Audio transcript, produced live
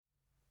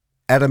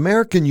At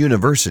American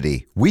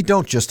University, we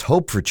don't just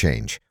hope for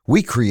change,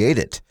 we create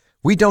it.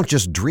 We don't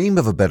just dream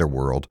of a better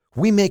world,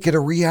 we make it a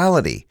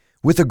reality.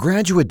 With a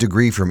graduate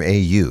degree from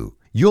AU,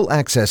 you'll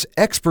access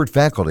expert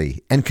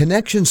faculty and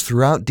connections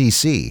throughout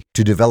DC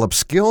to develop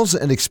skills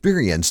and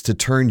experience to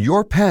turn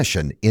your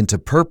passion into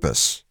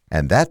purpose.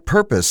 And that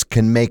purpose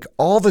can make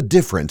all the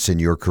difference in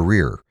your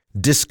career.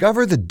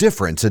 Discover the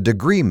difference a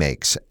degree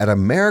makes at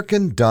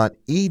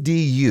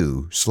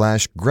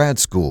american.edu/grad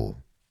school.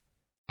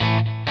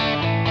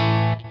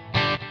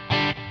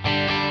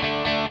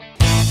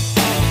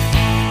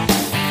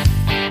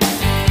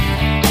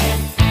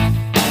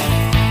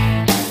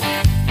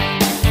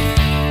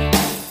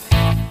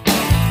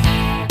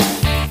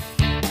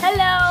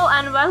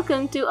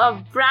 Welcome to a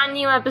brand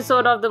new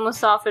episode of the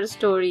Musafir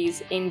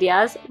Stories,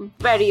 India's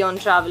very own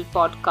travel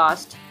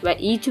podcast, where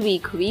each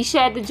week we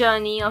share the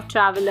journey of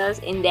travelers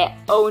in their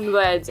own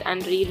words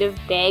and relive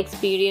their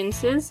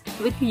experiences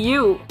with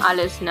you, our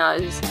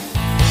listeners.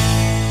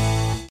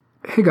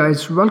 Hey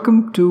guys,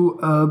 welcome to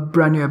a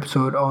brand new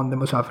episode on the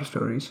Musafir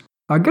Stories.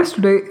 Our guest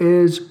today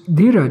is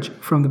Dhiraj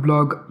from the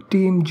blog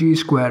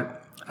TeamGSquare,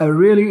 a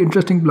really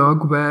interesting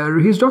blog where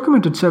he's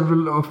documented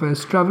several of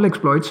his travel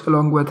exploits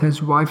along with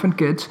his wife and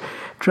kids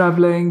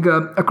traveling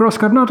across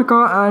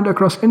Karnataka and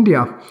across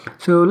India.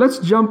 So let's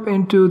jump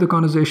into the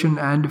conversation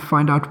and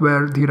find out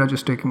where Dhiraj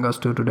is taking us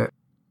to today.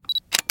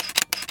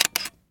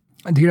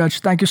 Dhiraj,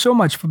 thank you so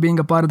much for being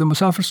a part of the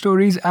Musafir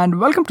Stories and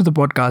welcome to the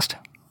podcast.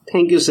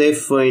 Thank you, Saif,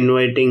 for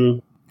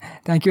inviting.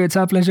 Thank you. It's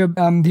our pleasure,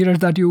 Dhiraj,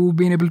 that you've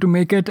been able to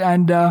make it.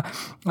 And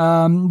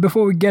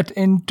before we get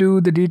into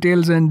the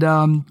details and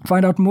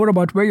find out more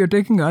about where you're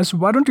taking us,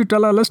 why don't you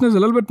tell our listeners a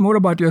little bit more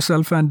about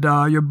yourself and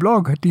your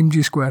blog,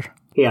 TeamGSquare?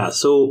 Yeah,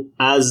 so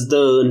as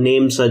the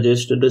name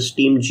suggests, it is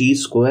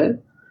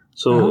TeamGSquare.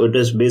 So It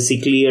is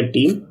basically a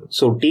team.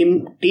 So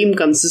team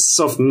consists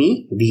of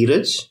me,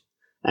 Dhiraj,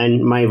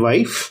 and my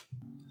wife.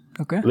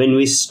 Okay. When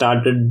we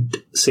started,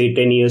 say,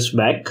 10 years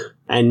back.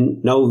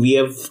 And now we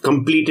have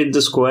completed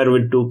the square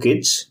with 2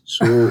 kids.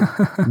 So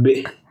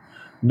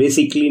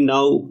basically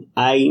now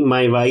I,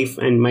 my wife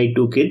and my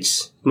 2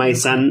 kids, my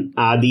son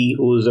Adi,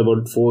 who is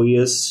about 4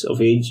 years of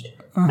age,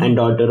 and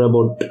daughter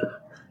about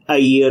a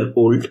year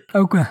old.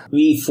 Okay.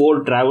 We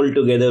 4 travel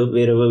together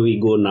wherever we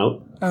go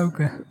now.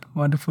 Okay.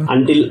 Wonderful.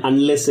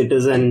 Unless it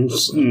is an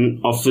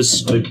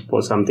office trip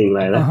or something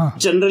like that.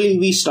 Generally,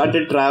 we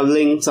started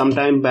traveling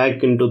sometime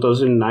back in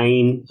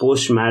 2009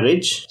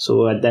 post-marriage.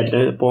 So at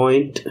that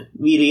point,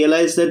 we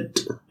realized that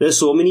there's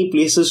so many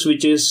places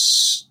which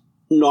is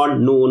not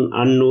known,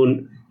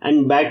 unknown.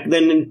 And back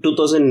then in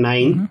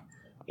 2009,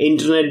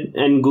 internet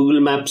and Google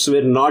Maps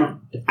were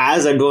not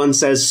as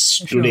advanced as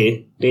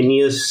today. 10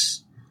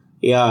 years.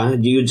 Yeah,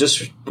 you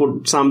just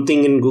put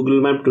something in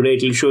Google Map today,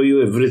 it will show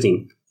you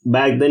everything.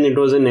 Back then, it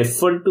was an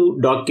effort to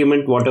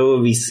document whatever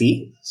we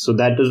see. So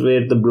that is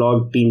where the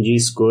blog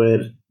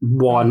TeamGSquare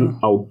born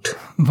out.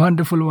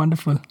 Wonderful,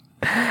 wonderful.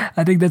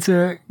 I think that's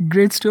a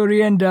great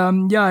story. And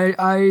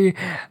I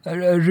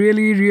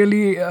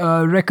really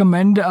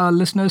recommend our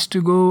listeners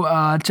to go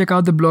check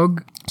out the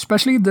blog,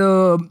 especially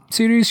the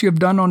series you've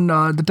done on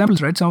the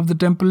temples, right? Some of the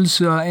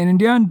temples in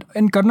India and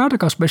in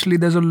Karnataka especially.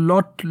 There's a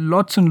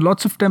lots and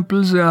lots of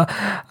temples that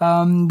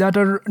are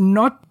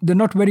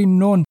not very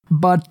known.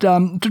 But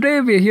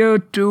today we're here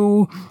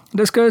to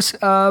discuss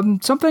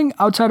something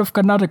outside of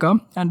Karnataka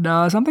and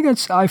something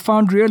that I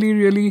found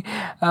really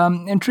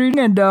intriguing.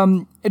 And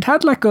it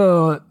had like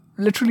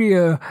literally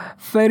a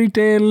fairy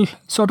tale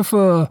sort of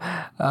a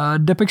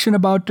depiction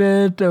about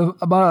it,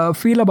 about a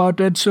feel about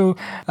it. So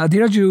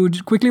Dhiraj, you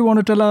quickly want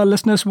to tell our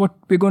listeners what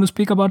we're going to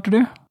speak about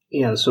today?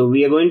 Yeah, so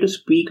we are going to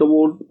speak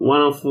about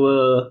one of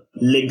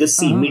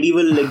legacy,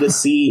 medieval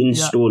legacy in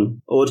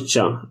stone,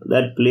 Orchha.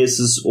 That place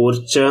is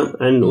Orchha,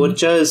 and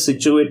Orchha is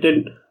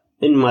situated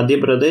in Madhya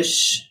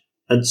Pradesh.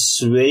 It's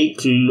very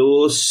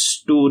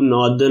close to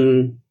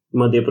northern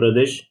Madhya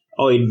Pradesh,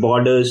 or it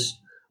borders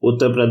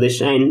Uttar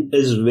Pradesh and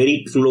is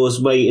very close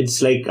by.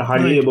 It's like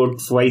hardly about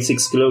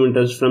 5-6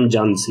 kilometers from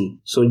Jhansi.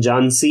 So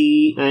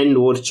Jhansi and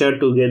Orchha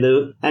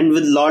together, and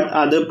with lot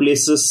other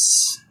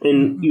places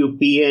in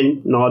UP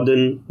and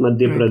northern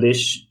Madhya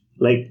Pradesh,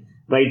 like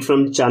right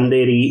from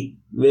Chanderi,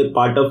 we're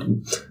part of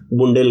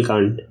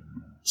Bundelkhand.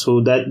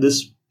 So that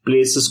this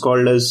place is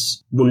called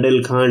as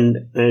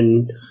Bundelkhand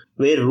and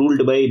were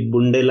ruled by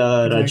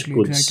Bundela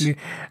Rajputs. Exactly.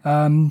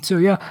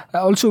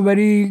 Also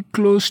very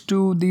close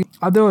to the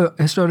other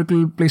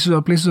historical places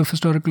or places of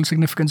historical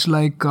significance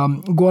like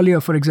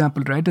Gwalior, for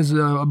example, right, is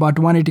about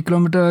 180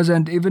 kilometers,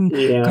 and even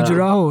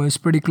Khajuraho is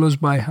pretty close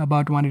by,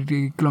 about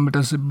 180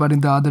 kilometers, but in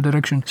the other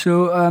direction.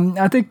 So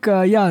I think,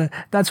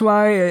 that's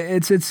why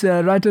it's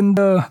right in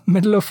the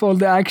middle of all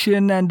the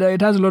action, and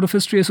it has a lot of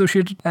history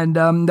associated, and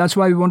that's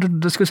why we wanted to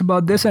discuss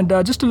about this, and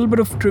just a little bit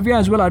of trivia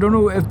as well. I don't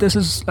know if this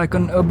is like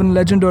an urban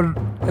legend or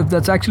if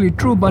that's actually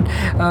true, but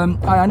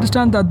I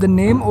understand that the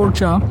name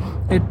Orchha,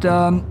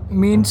 it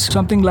means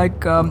something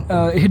like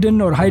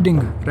hidden or hiding,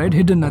 right?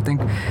 Hidden, I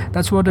think.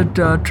 That's what it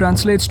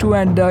translates to,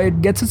 and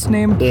it gets its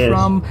name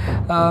from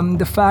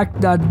the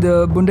fact that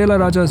the Bundela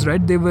Rajas,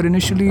 right? They were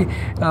initially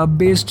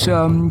based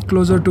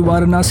closer to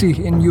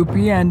Varanasi in UP,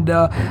 and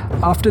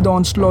after the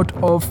onslaught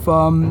of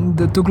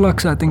the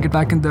Tughlaqs, I think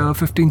back in the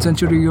 15th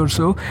century or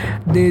so,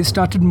 they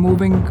started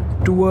moving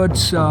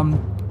towards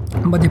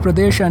Madhya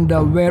Pradesh and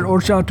where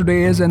Orchha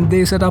today is, and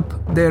they set up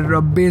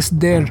their base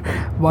there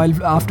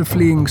while after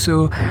fleeing.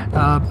 So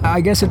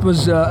I guess it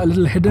was a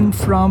little hidden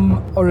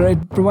from, or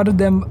it provided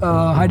them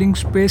hiding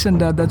space,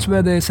 and that's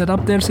where they set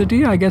up their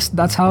city. I guess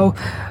that's how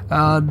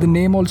the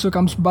name also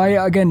comes by.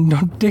 Again,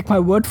 don't take my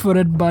word for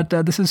it, but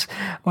this is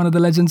one of the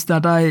legends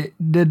that I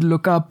did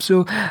look up.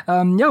 So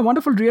yeah,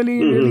 wonderful,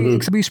 really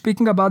be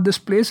speaking about this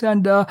place,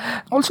 and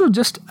also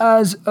just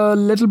as a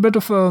little bit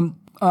of a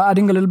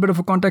adding a little bit of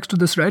a context to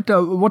this, right?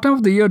 What time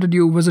of the year did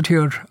you visit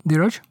here,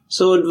 Dhiraj?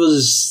 So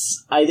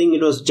I think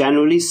it was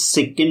January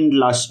 2nd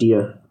last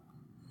year.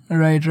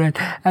 Right.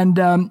 And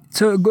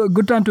so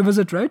good time to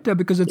visit, right?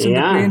 Because it's in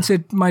the plains,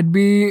 it might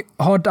be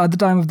hot at the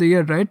time of the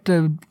year, right?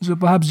 So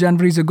perhaps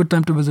January is a good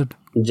time to visit.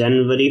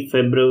 January,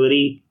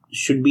 February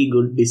should be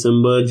good.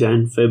 December,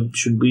 Jan, Feb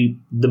should be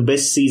the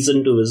best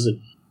season to visit.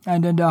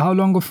 And how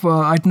long of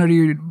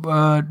itinerary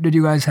did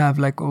you guys have?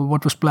 Like,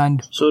 what was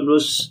planned? So it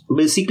was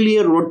basically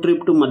a road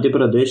trip to Madhya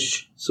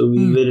Pradesh. So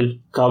we were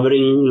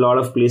covering a lot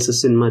of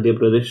places in Madhya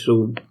Pradesh.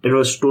 So it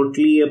was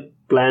totally a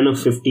plan of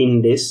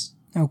 15 days.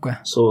 Okay.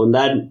 So on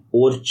that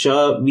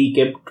Orchha, we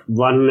kept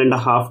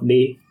 1.5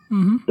 day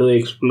to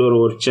explore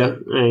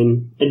Orchha,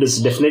 and it is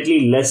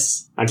definitely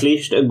less. At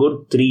least a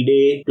good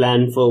 3-day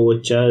plan for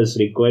Orchha is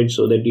required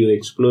so that you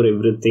explore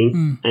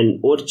everything.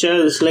 And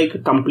Orchha is like a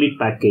complete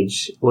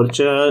package.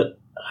 Orchha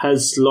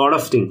has a lot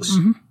of things,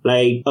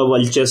 like a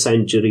vulture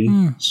sanctuary.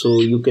 So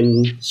you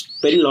can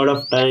spend a lot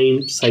of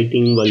time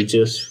sighting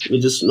vultures,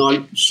 which is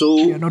not so...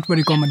 not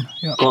very common.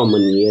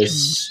 Common,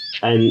 yes.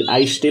 And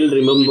I still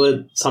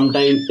remember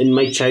sometime in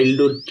my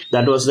childhood,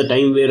 that was the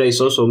time where I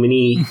saw so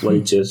many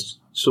vultures.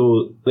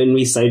 So when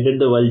we sighted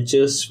the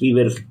vultures, we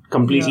were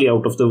completely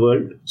out of the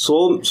world.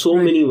 So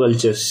many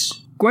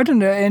vultures. Quite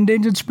an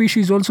endangered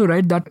species also,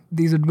 right? That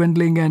these are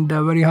dwindling and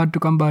very hard to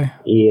come by.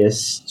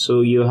 Yes.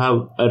 So you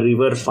have a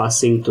river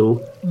passing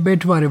through.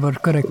 Betwa River,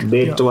 correct.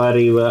 Betwa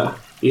River.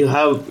 You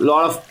have a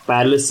lot of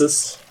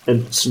palaces.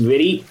 It's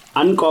very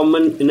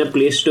uncommon in a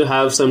place to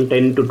have some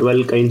 10 to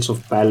 12 kinds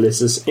of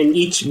palaces, and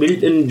each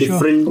built in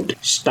different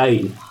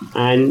style.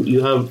 And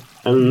you have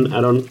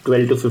around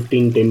 12 to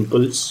 15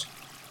 temples.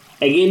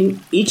 Again,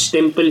 each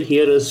temple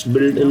here is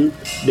built in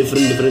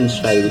different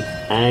style.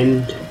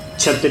 And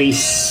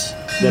chhatris,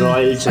 the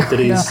royal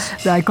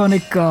chhatris. The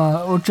iconic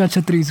Orchha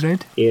chhatris,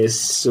 right? Yes.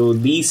 So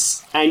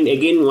these, and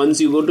again,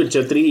 once you go to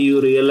Chhatri, you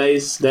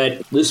realize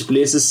that this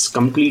place is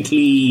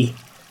completely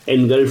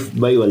engulfed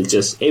by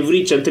vultures.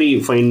 Every Chhatri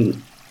you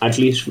find at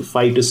least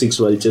 5 to 6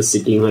 vultures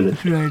sitting on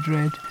it.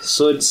 Right.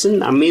 So it's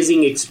an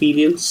amazing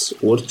experience.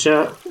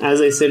 Orchha,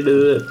 as I said,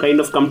 is a kind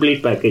of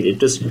complete package.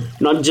 It is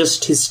not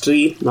just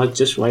history, not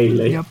just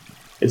wildlife.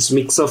 It's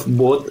mix of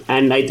both.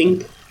 And I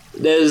think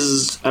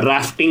there's a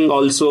rafting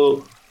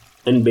also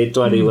in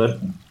Betwa River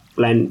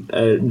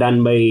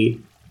done by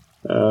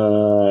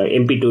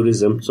MP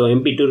Tourism. So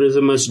MP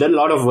Tourism has done a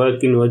lot of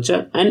work in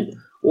Orchha, and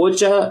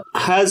Orchha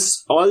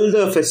has all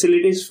the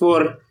facilities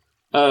for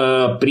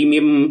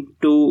premium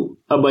to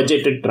a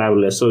budgeted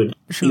traveler. So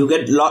you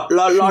get lot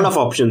of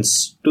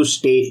options to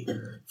stay,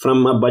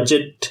 from a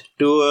budget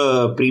to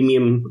a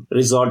premium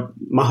resort,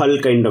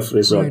 mahal kind of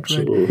resort.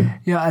 Right. So,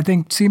 yeah, I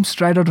think it seems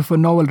right out of a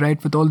novel,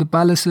 right? With all the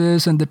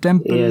palaces and the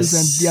temples,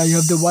 and you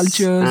have the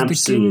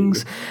vultures, the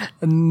kings,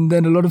 and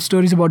then a lot of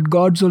stories about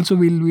gods also.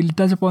 We'll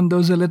touch upon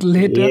those a little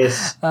later.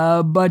 Yes.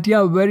 But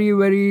yeah, very,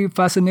 very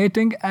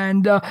fascinating.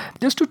 And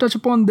just to touch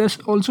upon this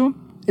also,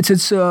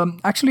 it's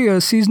actually a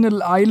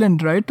seasonal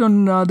island, right,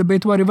 on the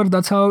Betwa River.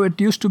 That's how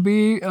it used to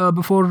be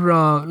before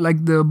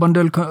like the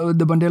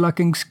Bundela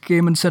kings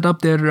came and set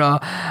up their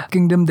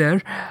kingdom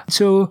there.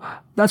 So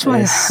that's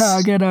why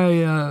again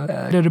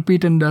I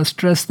repeat and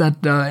stress that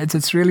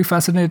it's really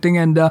fascinating,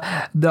 and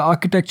the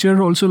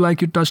architecture also,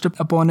 like you touched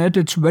upon it,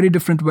 it's very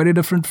different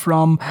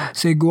from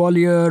say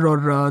Gwalior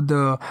or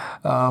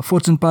the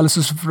forts and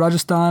palaces of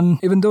Rajasthan.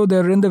 Even though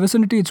they're in the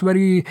vicinity, it's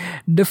very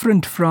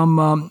different from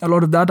a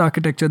lot of that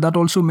architecture. That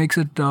also makes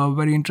it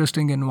very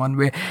interesting in one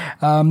way.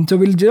 So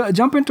we'll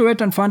jump into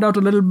it and find out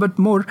a little bit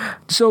more.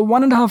 So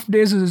 1.5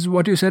 days is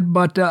what you said,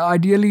 but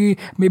ideally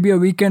maybe a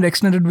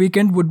extended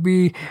weekend would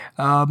be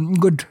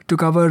good to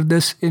cover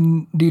this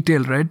in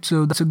detail, right?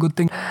 So that's a good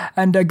thing.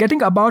 And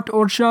getting about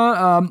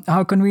Orchha,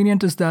 how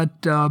convenient is that?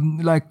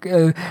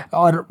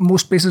 Are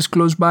most places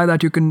close by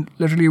that you can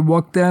literally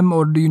walk them,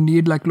 or do you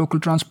need like local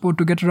transport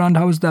to get around?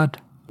 How is that?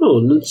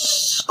 No,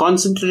 it's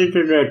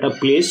concentrated at a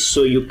place,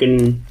 so you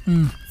can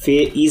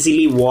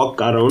easily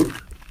walk around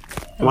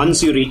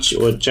once you reach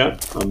Orchha,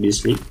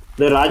 obviously.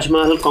 The Raj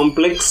Mahal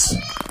complex,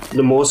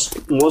 the most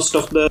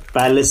of the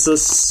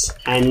palaces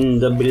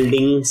and the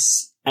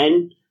buildings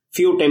and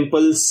few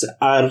temples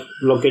are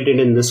located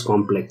in this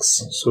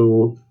complex.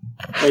 So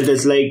it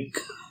is like,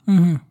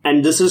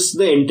 and this is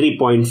the entry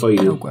point for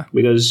you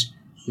because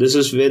this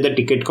is where the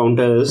ticket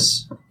counter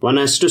is. One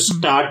has to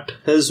start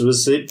his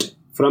visit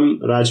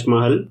from Raj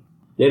Mahal.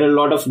 There are a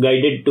lot of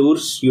guided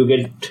tours. You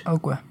get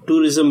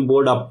tourism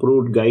board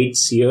approved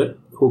guides here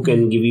who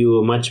can give you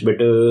a much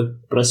better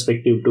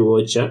perspective to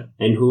Orchha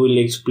and who will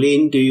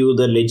explain to you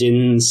the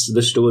legends,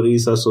 the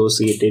stories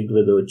associated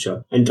with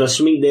Orchha. And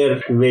trust me,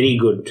 they're very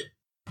good.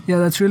 Yeah,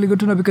 that's really good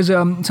to know because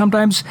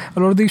sometimes a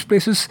lot of these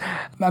places,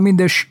 I mean,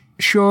 they're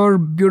sure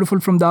beautiful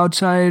from the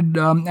outside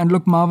and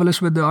look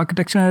marvelous with the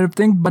architecture and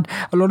everything, but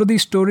a lot of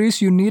these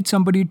stories you need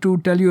somebody to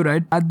tell you,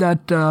 right, add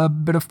that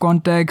bit of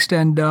context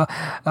and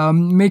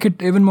make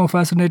it even more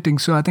fascinating.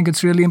 So I think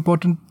it's really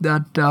important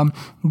that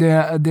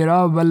there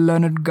are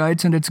well-learned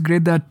guides, and it's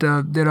great that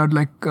there are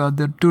like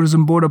the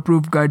tourism board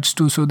approved guides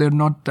too, so they're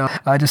not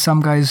just some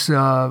guys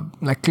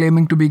like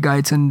claiming to be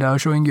guides and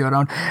showing you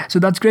around. So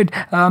that's great.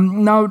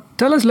 Now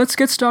tell us, let's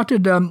get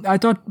started. I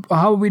thought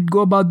how we'd go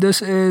about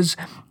this is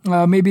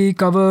maybe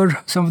cover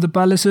some of the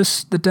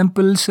palaces, the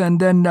temples, and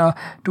then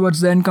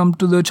towards the end come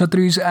to the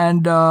Chhatris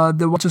and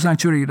the Water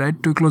Sanctuary,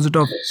 right, to close it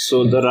off.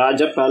 So the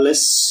Raja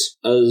Palace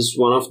is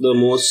one of the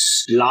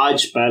most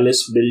large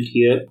palace built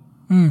here.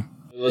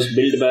 It was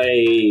built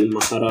by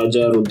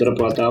Maharaja Rudra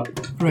Pratap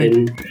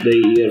in the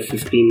year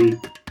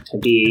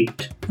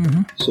 1538.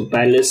 So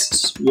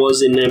palace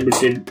was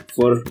inhabited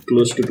for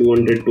close to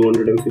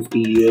 250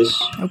 years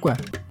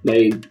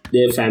by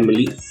their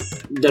family.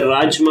 The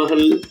Raj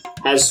Mahal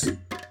has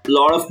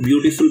lot of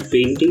beautiful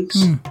paintings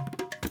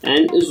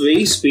and is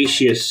very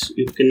spacious.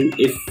 You can,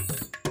 if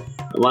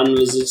one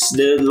visits,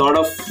 there are a lot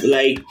of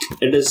like,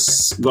 it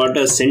has got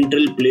a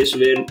central place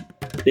where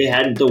they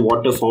had the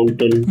water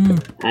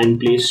fountain and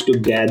place to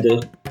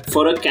gather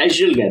for a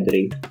casual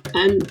gathering,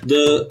 and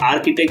the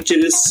architecture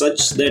is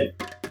such that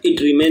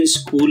it remains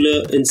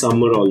cooler in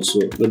summer also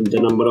with the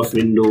number of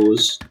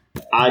windows,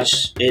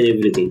 arch and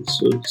everything.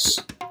 So it's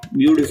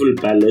beautiful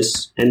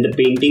palace and the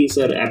paintings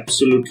are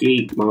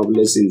absolutely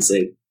marvelous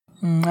inside.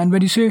 And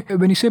when you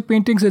say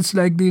paintings, it's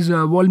like these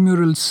wall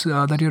murals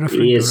that you're referring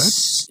to, right?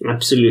 Yes,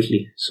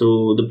 absolutely.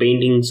 So the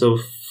paintings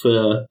of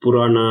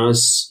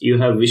Puranas, you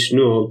have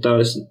Vishnu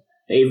avatars.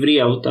 Every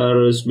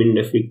avatar has been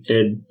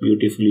depicted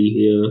beautifully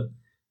here.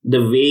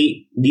 The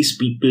way these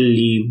people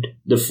lived,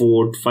 the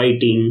fort,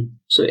 fighting,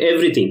 so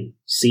everything.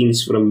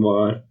 Scenes from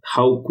war,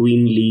 how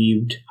queen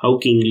lived, how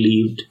king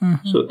lived.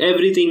 So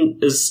everything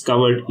is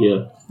covered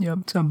here. Yeah,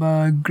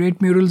 some great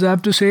murals, I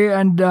have to say.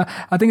 And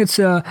I think it's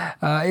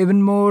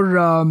even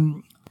more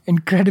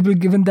incredible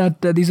given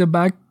that these are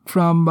back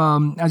from,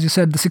 as you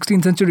said, the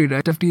 16th century,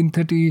 right?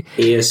 1538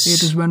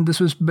 is when this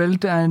was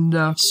built. And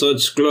so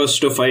it's close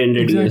to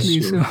 500 years.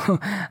 Exactly. So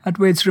that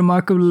way it's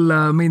remarkable.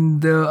 I mean,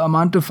 the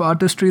amount of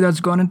artistry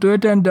that's gone into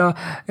it, and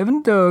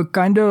even the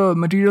kind of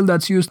material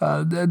that's used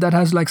that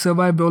has like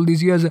survived all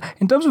these years.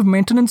 In terms of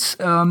maintenance,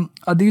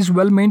 are these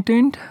well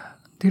maintained?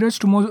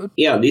 Dhiraj,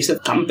 yeah, these are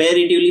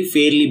comparatively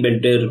fairly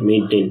better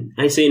maintained.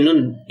 I say,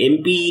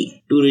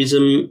 MP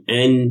tourism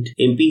and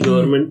MP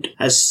government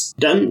has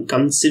done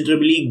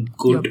considerably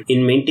good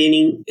in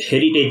maintaining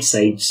heritage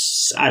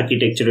sites,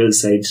 architectural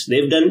sites.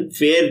 They've done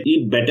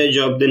fairly better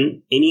job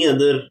than any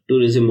other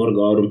tourism or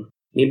government.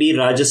 Maybe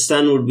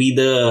Rajasthan would be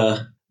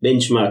the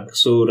benchmark.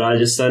 So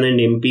Rajasthan and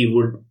MP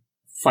would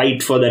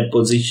fight for that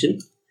position,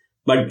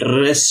 but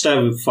rest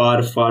are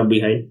far, far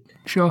behind.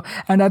 Sure.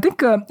 And I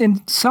think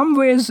in some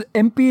ways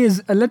MP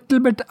is a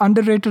little bit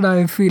underrated,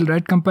 I feel,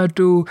 right? Compared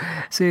to,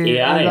 say,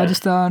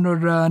 Rajasthan or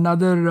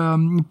another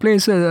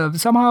place.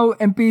 Somehow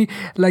MP,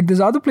 like there's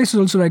other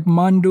places also like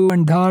Mandu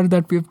and Dhar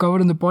that we've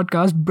covered in the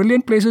podcast.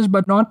 Brilliant places,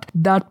 but not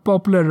that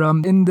popular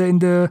in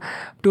the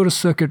tourist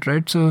circuit,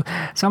 right? So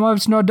somehow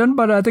it's not done,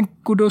 but I think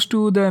kudos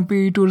to the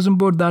MP Tourism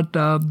Board that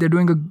they're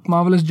doing a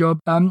marvelous job.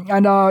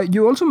 And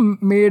you also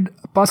made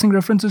passing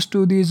references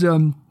to these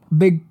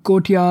big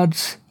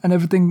courtyards and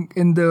everything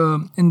in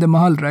the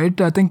Mahal,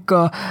 right? I think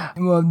the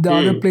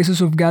other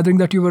places of gathering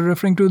that you were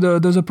referring to,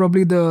 those are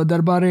probably the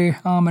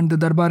Darbare-Aam and the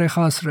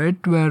Darbare-Khas, right?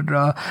 Where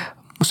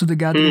most of the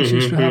gatherings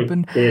used to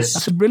happen. Yes.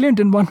 That's brilliant.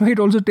 In one way, it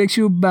also takes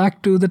you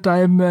back to the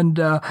time and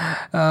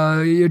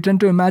you tend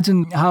to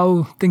imagine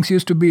how things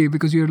used to be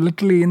because you're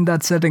literally in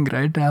that setting,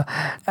 right?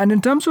 And in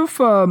terms of,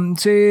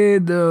 say,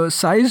 the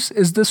size,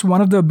 is this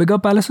one of the bigger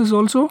palaces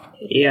also?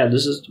 Yeah,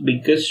 this is the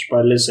biggest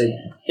palace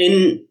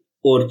in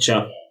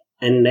Orchha,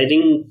 and I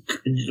think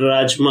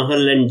Raj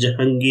Mahal and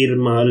Jahangir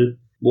Mahal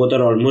both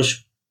are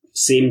almost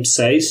same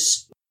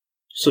size.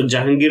 So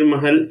Jahangir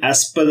Mahal,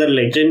 as per the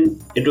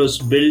legend, it was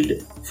built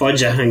for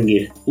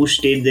Jahangir, who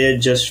stayed there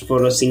just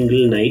for a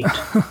single night.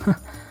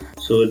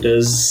 So it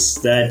is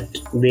that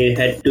they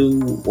had to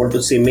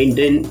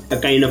maintain a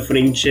kind of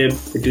friendship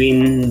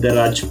between the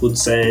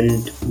Rajputs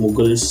and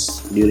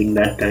Mughals during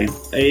that time.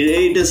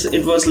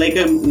 It was like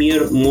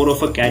more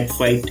of a cat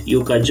fight.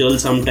 You cajole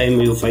sometime,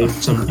 you fight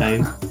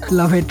sometime.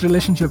 Love-hate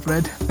relationship,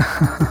 right?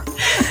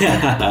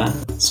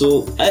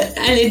 So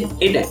and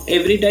it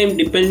every time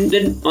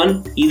depended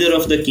on either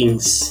of the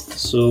kings.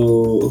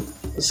 So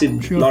it's a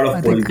lot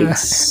of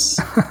politics.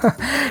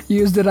 You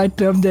used the right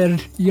term there.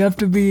 You have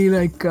to be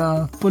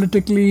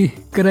politically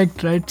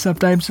correct, right?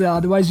 Sometimes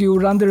otherwise you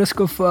run the risk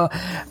of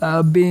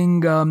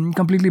being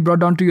completely brought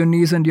down to your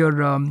knees and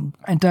your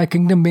entire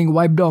kingdom being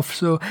wiped off.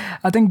 So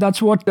I think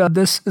that's what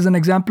this is an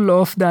example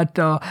of, that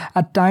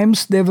at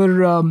times there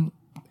were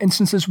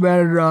instances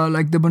where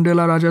the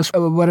Bundela Rajas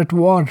were at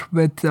war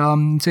with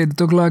say the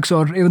Tughlaqs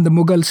or even the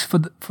Mughals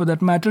for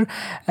that matter,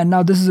 and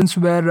now this is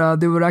instance where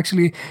they were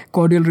actually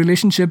cordial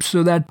relationships,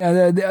 so that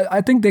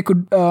I think they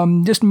could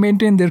just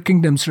maintain their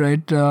kingdoms,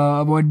 right,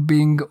 avoid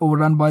being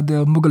overrun by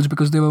the Mughals,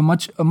 because they were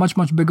a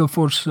much bigger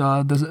force,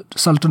 the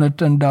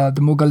Sultanate and the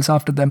Mughals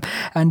after them.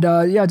 And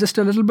just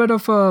a little bit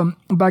of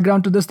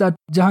background to this, that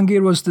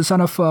Jahangir was the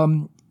son of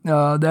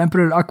the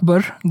Emperor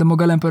Akbar, the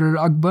Mughal Emperor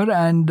Akbar,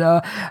 and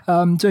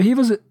so he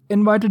was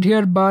invited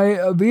here by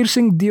Veer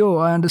Singh Dio,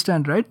 I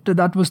understand, right?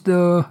 That was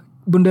the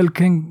Bundel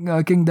king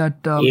that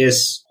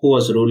yes, who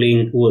was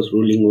ruling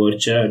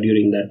Orchha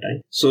during that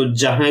time. So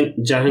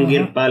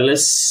Jahangir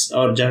Palace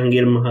or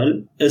Jahangir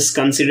Mahal is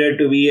considered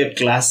to be a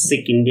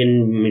classic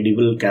Indian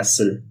medieval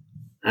castle,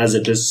 as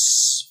it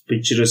is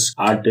picturesque,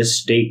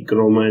 artistic,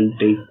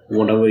 romantic,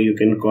 whatever you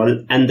can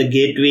call. And the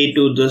gateway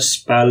to this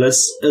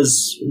palace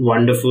is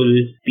wonderful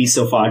piece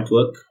of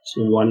artwork.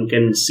 So one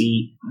can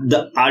see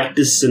the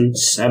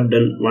artisans have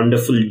done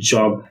wonderful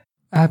job.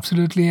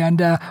 Absolutely,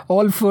 and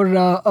all for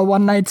a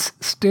one night's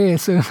stay.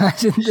 So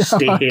imagine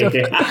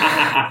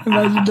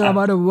the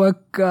amount of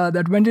work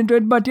that went into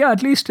it. But yeah,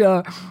 at least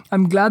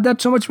I'm glad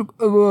that so much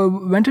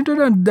went into it.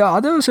 And the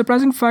other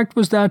surprising fact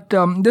was that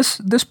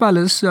this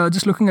palace,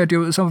 just looking at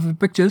some of the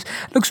pictures,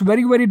 looks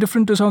very, very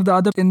different to some of the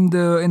other in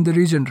the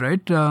region,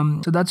 right?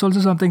 So that's also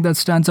something that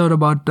stands out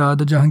about the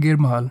Jahangir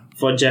Mahal.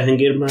 For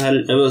Jahangir Mahal,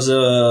 it was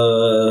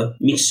a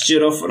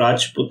mixture of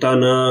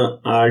Rajputana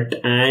art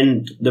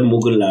and the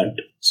Mughal art.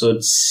 So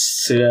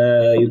it's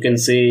you can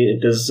say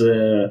it is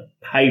a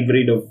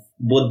hybrid of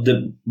both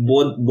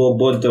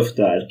of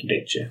the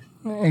architecture.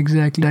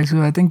 Exactly.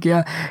 So I think,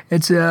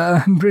 it's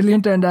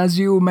brilliant. And as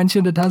you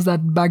mentioned, it has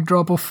that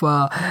backdrop of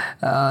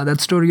that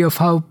story of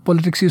how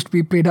politics used to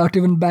be played out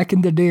even back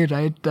in the day,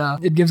 right?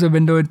 It gives a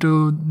window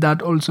into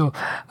that also.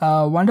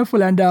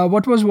 Wonderful. And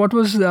what was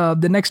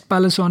the next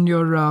palace on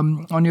your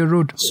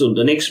route? So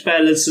the next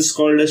palace is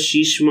called as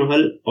Sheesh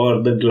Mahal,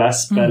 or the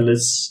Glass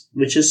Palace,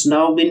 which has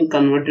now been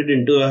converted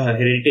into a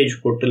heritage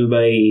hotel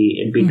by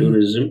MP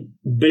Tourism.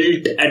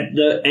 Built at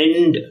the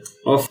end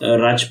of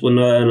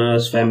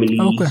Rajputana's family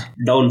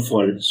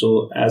downfall.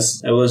 So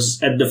as I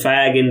was at the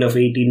fag end of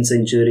 18th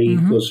century,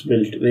 it was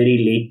built very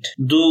late.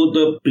 Though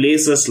the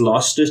place has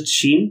lost its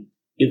sheen,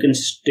 you can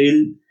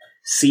still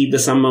see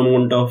some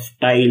amount of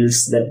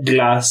tiles, that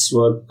glass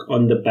work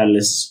on the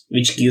palace,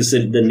 which gives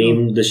it the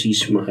name the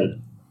Sheesh Mahal.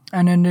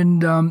 And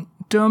in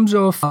terms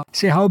of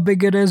say how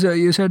big it is,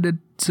 you said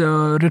it's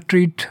a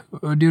retreat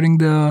during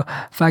the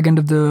fag end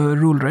of the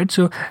rule, right?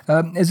 So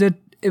is it,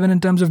 even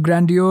in terms of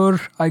grandeur,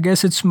 I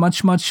guess it's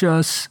much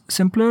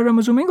simpler, I'm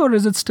assuming, or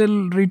is it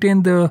still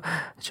retain the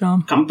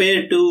charm?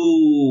 Compared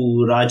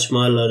to Raj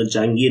Mahal or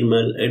Jahangir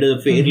Mahal, it is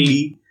a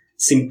fairly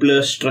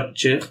simpler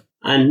structure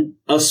and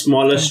a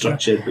smaller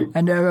structure too.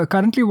 And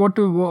currently, what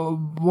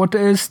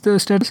is the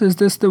status? Is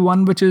this the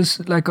one which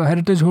is like a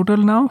heritage hotel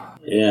now?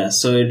 Yeah,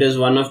 so it is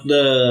one of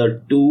the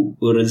 2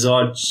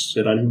 resorts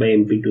run by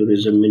MP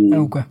Tourism in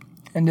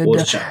And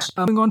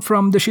moving on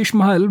from the Sheesh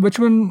Mahal, which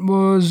one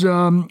was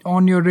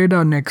on your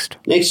radar next?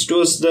 Next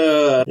was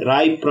the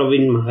Rai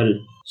Pravin Mahal.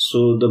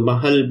 So the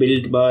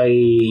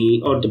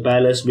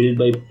palace built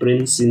by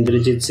Prince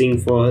Indrajit Singh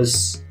for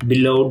his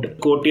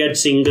beloved courtyard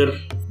singer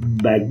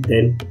back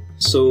then.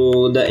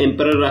 So the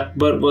Emperor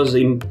Akbar was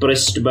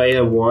impressed by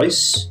her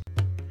voice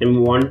and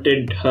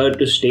wanted her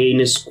to stay in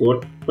his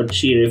court, but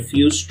she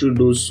refused to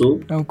do so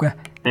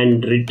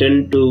and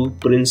returned to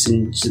Prince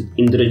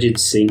Indrajit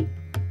Singh.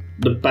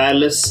 The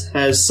palace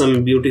has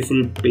some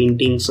beautiful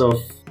paintings of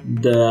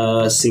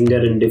the singer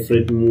in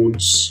different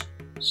moods.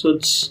 So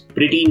it's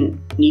pretty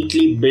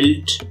neatly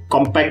built,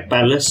 compact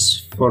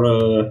palace for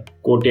a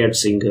courtyard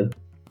singer.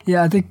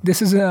 Yeah, I think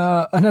this is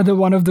another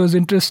one of those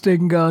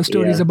interesting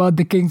stories about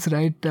the kings,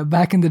 right?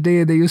 Back in the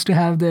day, they used to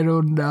have their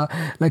own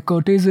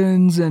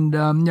courtesans and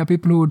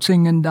people who would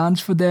sing and dance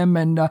for them.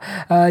 And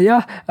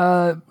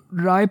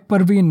Rai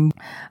Parveen.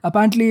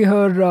 Apparently,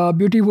 her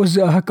beauty was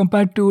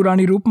compared to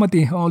Rani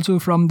Roopmati, also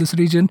from this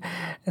region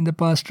in the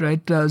past,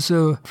 right?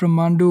 So from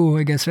Mandu,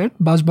 I guess, right?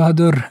 Baz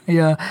Bahadur.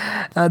 Yeah,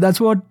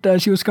 that's what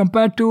she was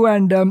compared to.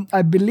 And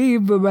I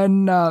believe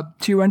when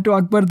she went to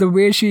Akbar, the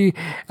way she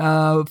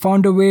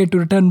found a way to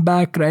return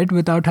back, right,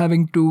 without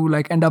having to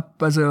like end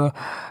up as a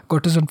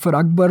courtesan for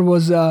Akbar,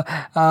 was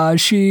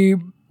she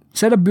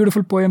said a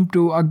beautiful poem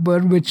to Akbar,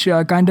 which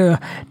kind of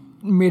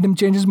made him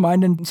change his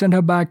mind and send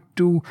her back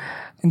to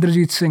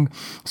Indrajit Singh.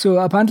 So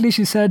apparently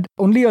she said,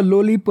 only a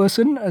lowly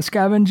person, a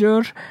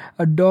scavenger,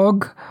 a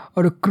dog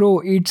or a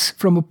crow eats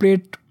from a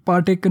plate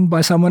partaken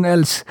by someone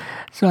else.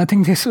 So I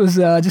think this was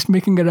just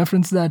making a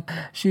reference that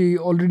she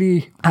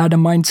already had a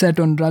mindset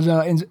on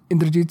Raja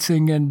Indrajit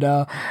Singh, and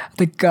I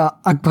think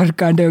Akbar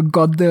kind of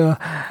got the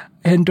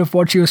hint of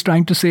what she was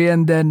trying to say,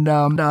 and then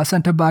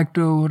sent her back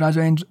to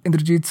Raja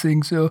Indrajit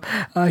Singh. So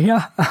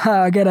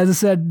again, as I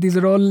said, these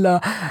are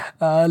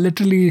all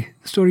literally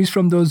stories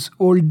from those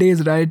old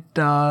days, right,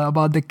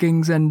 about the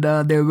kings and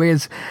their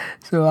ways.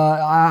 So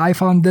I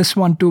found this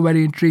one too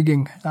very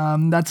intriguing.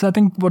 That's, I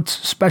think, what's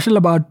special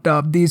about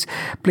these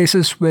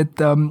places with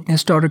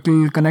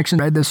historical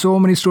connections, right? There's so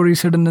many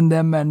stories hidden in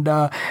them, and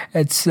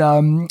it's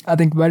I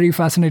think very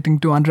fascinating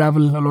to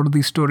unravel a lot of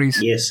these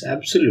stories. Yes,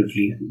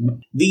 absolutely.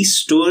 These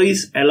stories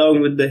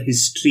along with the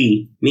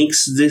history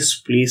makes this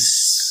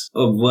place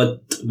a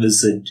worth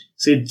visit.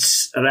 So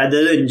it's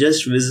rather than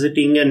just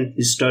visiting an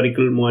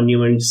historical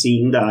monument,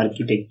 seeing the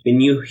architect. When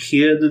you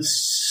hear the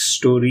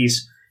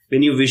stories,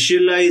 when you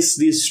visualize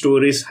these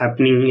stories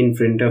happening in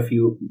front of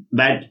you,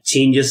 that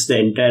changes the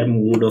entire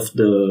mood of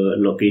the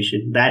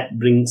location. That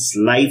brings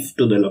life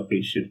to the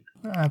location.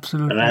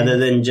 Absolutely. Rather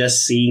than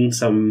just seeing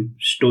some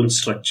stone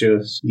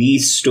structures,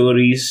 these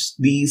stories,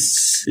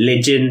 these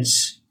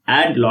legends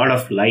add a lot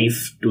of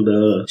life to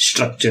the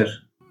structure.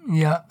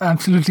 Yeah,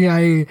 absolutely.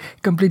 I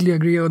completely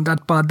agree on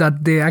that part,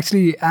 that they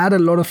actually add a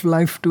lot of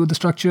life to the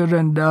structure,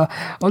 and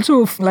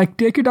also like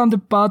take you down the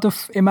path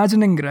of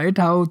imagining, right,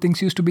 how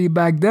things used to be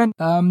back then.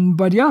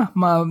 But yeah,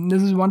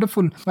 this is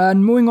wonderful.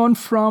 And moving on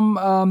from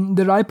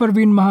the Rai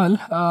Parveen Mahal,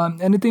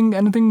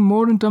 anything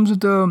more in terms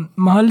of the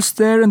mahals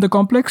there in the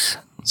complex?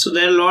 So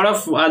there are a lot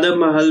of other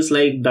mahals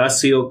like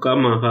Dasioka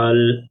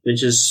Mahal,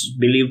 which is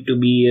believed to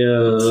be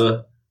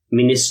a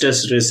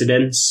minister's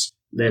residence.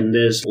 Then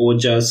there's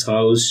Oja's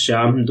house,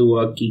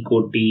 Shamdua ki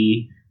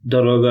Koti,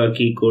 Daroga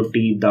ki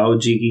Koti,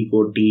 Dauji ki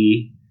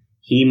Koti,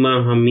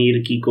 Hima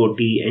Hamir ki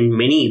Koti, and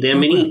there are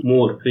many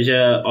more which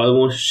are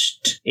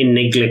almost in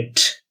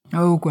neglect.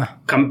 Okay.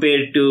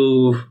 Compared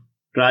to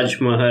Raj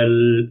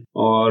Mahal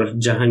or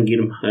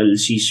Jahangir Mahal,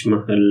 Sheesh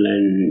Mahal,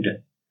 and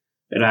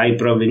Rai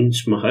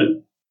Province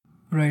Mahal.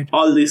 Right.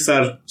 All these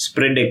are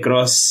spread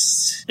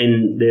across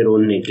in their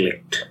own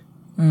neglect.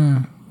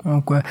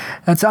 Okay.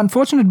 That's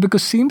unfortunate,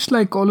 because seems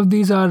like all of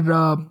these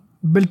are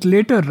built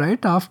later,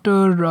 right?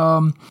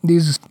 After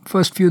these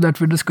first few that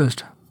we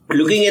discussed.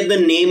 Looking at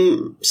the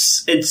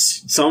names, it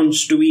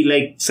sounds to be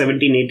like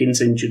 17th, 18th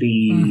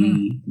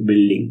century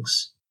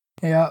buildings.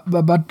 Yeah,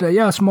 but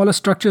smaller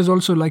structures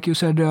also, like you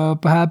said,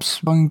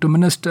 perhaps belonging to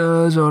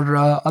ministers or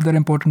other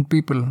important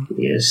people.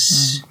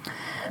 Yes.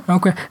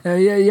 Okay.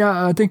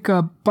 I think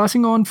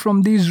passing on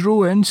from these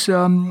ruins,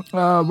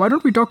 why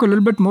don't we talk a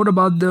little bit more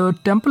about the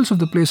temples of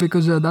the place,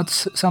 because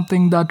that's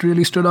something that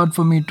really stood out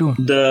for me too.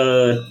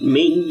 The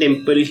main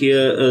temple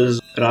here is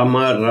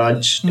Rama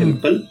Raj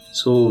Temple.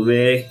 So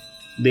where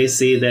they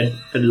say that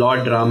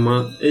Lord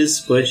Rama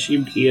is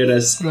worshipped here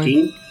as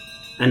king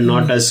and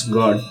not as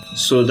god.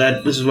 So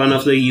that is one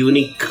of the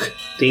unique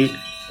thing.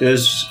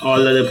 Because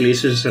all other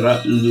places,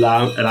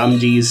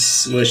 Ramji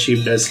is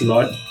worshipped as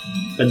Lord.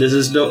 But this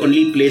is the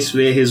only place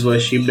where he is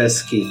worshipped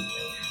as king.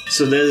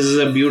 So there is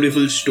a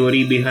beautiful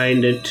story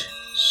behind it.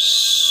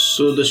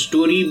 So the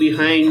story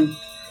behind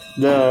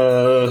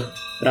the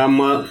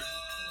Rama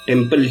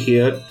temple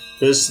here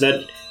is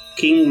that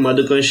King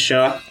Madhukar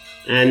Shah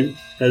and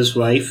his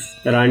wife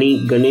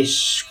Rani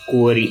Ganesh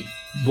Kuwari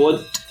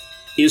both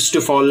used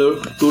to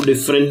follow two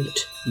different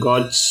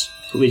gods,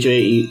 which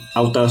were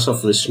avatars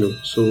of Vishnu.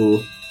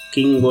 So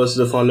King was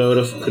the follower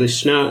of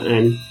Krishna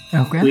and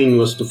Queen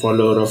was the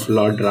follower of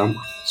Lord Rama.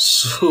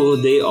 So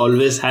they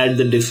always had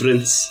the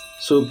difference.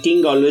 So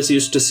King always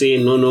used to say,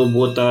 no,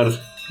 both are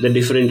the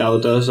different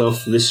avatars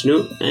of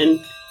Vishnu. And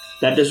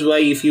that is why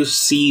if you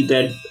see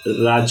that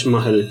Raj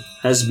Mahal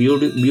has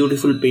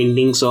beautiful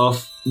paintings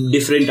of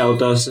different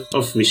avatars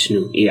of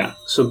Vishnu. Yeah.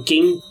 So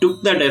King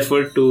took that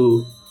effort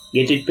to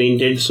get it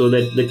painted so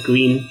that the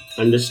Queen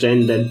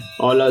understand that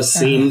all are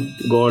same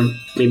god,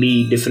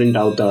 maybe different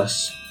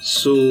avatars.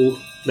 So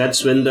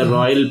that's when the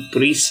royal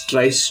priest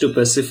tries to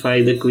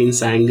pacify the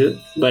queen's anger.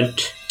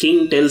 But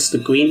king tells the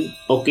queen,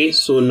 okay,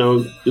 so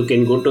now you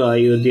can go to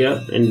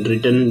Ayodhya and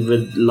return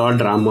with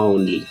Lord Rama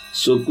only.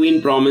 So queen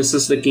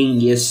promises the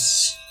king,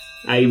 yes,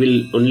 I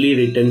will only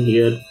return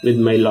here with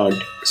my lord.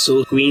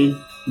 So queen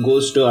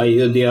goes to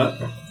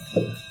Ayodhya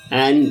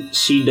and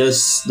she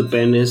does the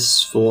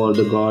penance for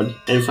the god.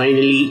 And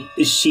finally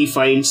she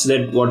finds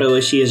that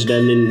whatever she has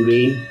done in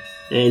vain,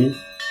 and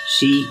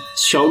she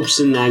shouts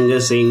in anger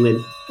saying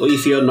that, oh,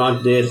 if you're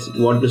not there,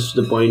 what is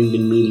the point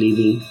in me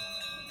leaving?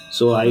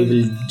 So I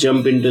will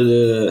jump into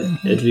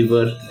the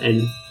river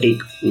and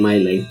take my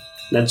life.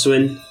 That's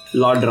when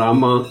Lord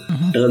Rama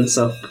turns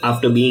up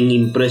after being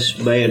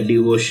impressed by her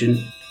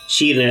devotion.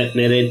 She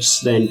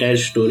narrates the entire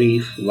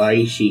story,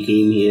 why she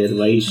came here,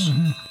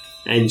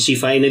 and she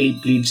finally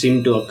pleads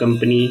him to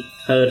accompany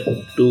her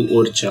to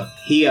Orchha.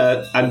 He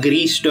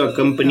agrees to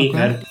accompany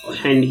her,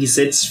 and he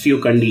sets few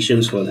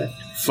conditions for that.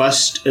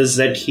 First is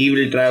that he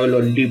will travel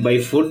only by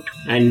foot,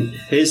 and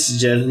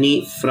his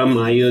journey from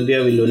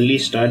Ayodhya will only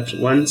start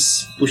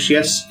once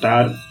Pushya's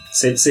star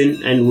sets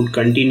in and would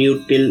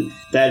continue till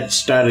that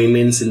star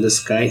remains in the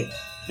sky.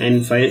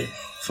 And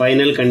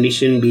final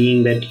condition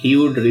being that he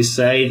would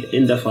reside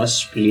in the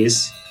first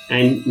place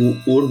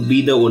and would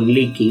be the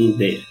only king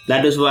there.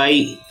 That is why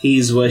he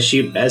is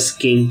worshipped as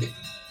king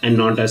and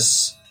not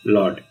as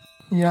lord.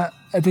 Yeah,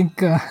 I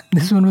think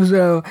this one was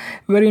a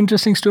very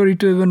interesting story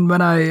too, even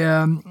when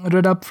I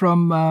read up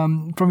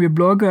from your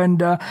blog.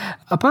 And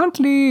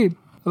apparently,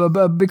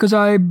 because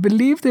I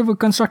believe they were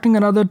constructing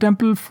another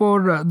temple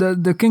for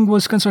the king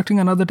was constructing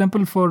another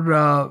temple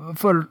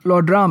for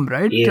Lord Ram,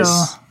 right?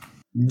 Yes.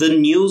 The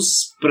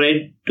news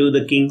spread to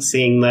the king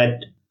saying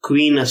that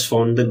queen has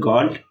found the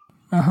god.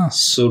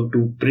 So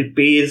to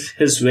prepare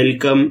his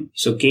welcome,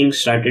 so king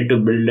started to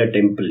build a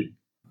temple.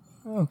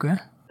 Okay.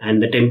 And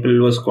the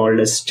temple was called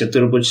as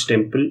Chaturbhuj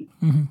temple.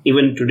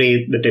 Even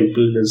today, the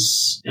temple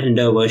is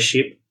under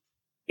worship.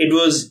 It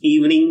was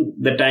evening,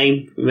 the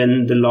time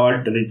when the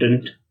Lord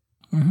returned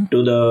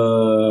to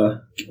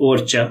the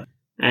Orchha,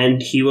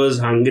 and he was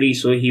hungry,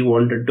 so he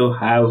wanted to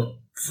have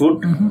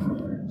food.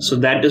 So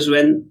that is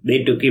when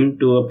they took him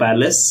to a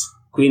palace,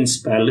 Queen's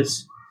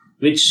Palace,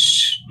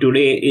 which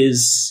today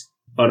is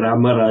a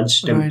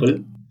Ramaraj temple.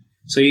 Right.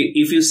 So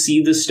if you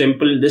see this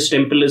temple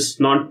is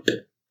not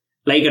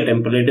like a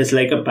temple, it is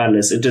like a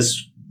palace. It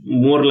is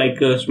more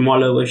like a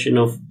smaller version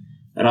of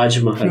Raj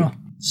Mahal. Sure.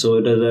 So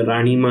it is a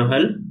Rani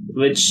Mahal,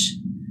 which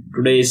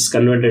today is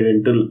converted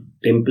into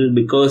temple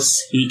because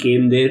he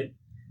came there,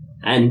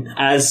 and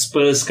as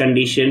per his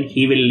condition,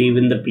 he will live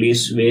in the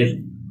place where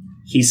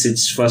he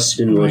sits first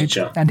in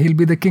Orchha. And he'll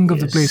be the king of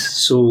the place.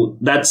 So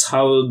that's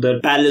how the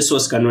palace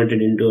was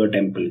converted into a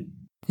temple.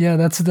 Yeah,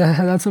 that's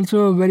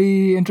also a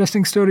very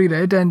interesting story,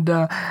 right? And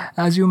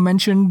as you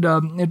mentioned,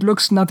 it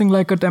looks nothing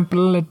like a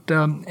temple. It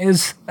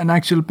is an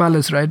actual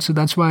palace, right? So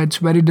that's why it's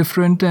very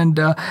different and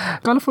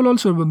colorful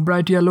also,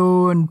 bright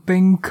yellow and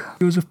pink,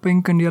 hues of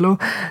pink and yellow.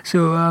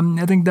 So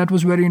I think that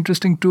was very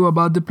interesting too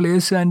about the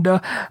place. And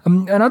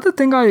another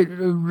thing I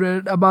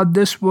read about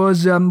this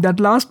was that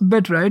last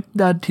bit, right?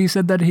 That he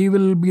said that he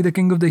will be the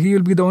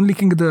only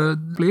king of the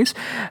place.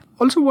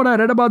 Also, what I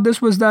read about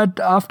this was that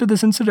after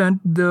this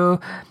incident, the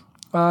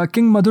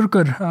King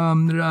Madhurkar,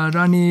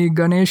 Rani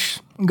Ganesh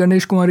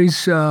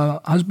Kumari's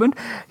husband,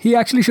 he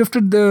actually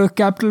shifted the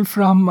capital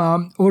from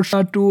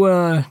Orchha to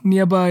a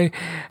nearby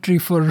tree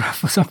for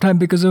some time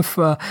because of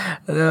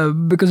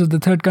the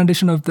third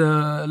condition of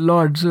the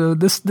Lord. So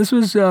this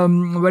was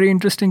very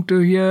interesting to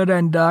hear,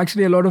 and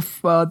actually a lot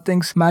of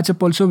things match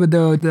up also with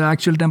the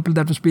actual temple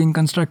that was being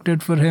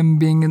constructed for him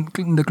being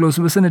in the close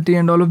vicinity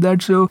and all of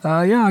that. So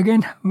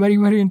again, very,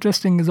 very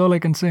interesting is all I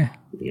can say.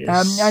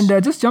 Yes. And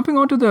just jumping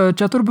on to the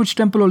Chaturbhuj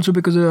temple also,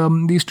 because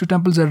these two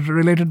temples are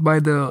related by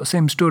the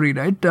same story,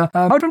 right?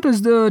 How different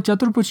is the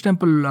Chaturbhuj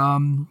temple,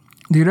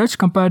 Dhiraj,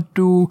 compared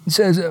to,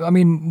 I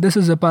mean, this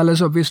is a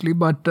palace obviously,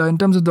 but in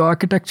terms of the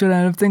architecture and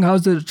everything,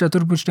 how's the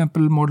Chaturbhuj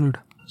temple modeled?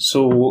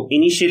 So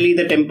initially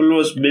the temple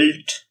was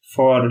built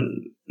for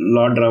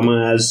Lord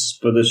Rama as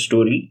per the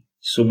story.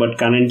 So, but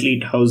currently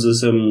it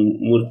houses a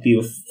murti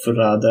of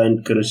Radha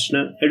and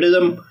Krishna. It is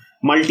a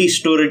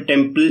multi-storied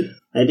temple.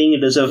 I think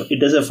it is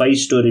a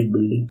 5-storied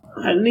building.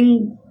 I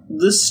think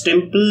this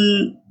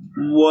temple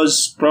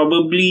was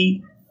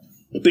probably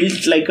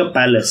built like a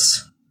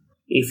palace.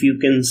 If you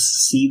can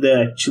see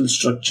the actual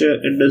structure,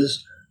 it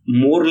is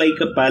more like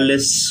a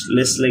palace,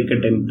 less like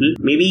a temple.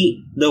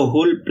 Maybe the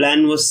whole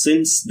plan was,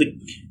 since the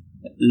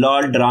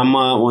Lord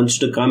Rama wants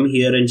to come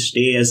here and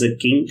stay as a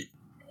king,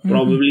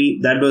 probably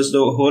that was the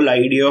whole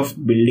idea of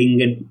building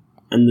it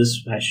in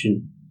this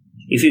fashion.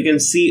 If you can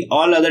see,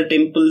 all other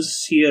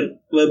temples here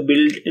were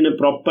built in a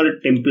proper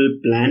temple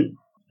plan,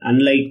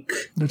 unlike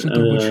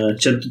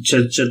Chaturbhuj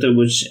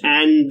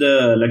and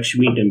the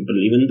Lakshmi temple.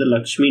 Even the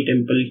Lakshmi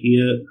temple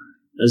here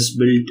is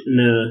built in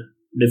a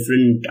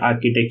different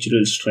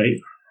architectural style,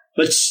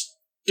 but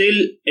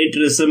still it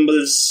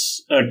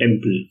resembles a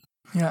temple.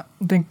 Yeah,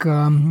 I think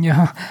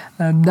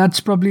that's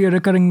probably a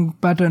recurring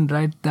pattern,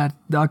 right? That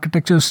the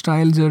architecture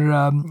styles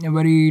are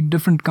very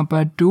different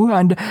compared to,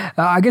 and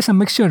I guess a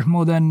mixture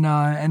more than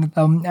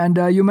anything. And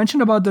you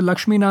mentioned about the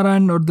Lakshmi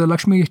Narayan or the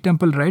Lakshmi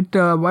temple, right?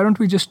 Why don't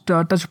we just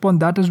touch upon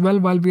that as well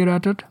while we're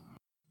at it?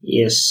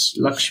 Yes,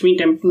 Lakshmi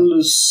temple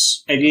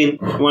is again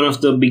one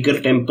of the bigger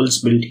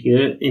temples built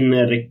here in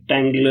a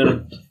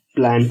rectangular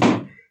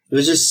plan,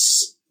 which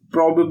is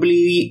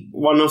probably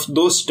one of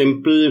those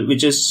temples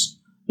which is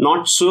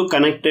not so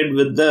connected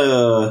with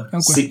the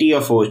city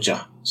of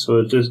Orchha. So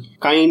it is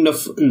kind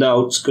of in the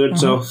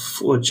outskirts of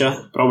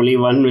Orchha. Probably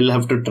one will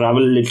have to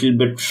travel a little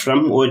bit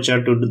from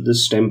Orchha to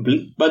this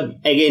temple. But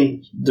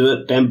again,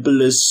 the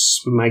temple is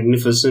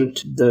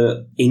magnificent.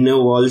 The inner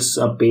walls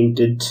are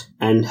painted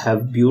and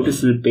have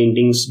beautiful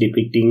paintings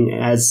depicting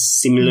as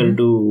similar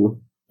to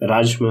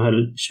Raj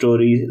Mahal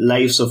stories,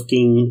 lives of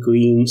king,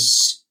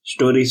 queens,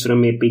 stories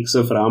from epics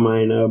of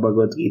Ramayana,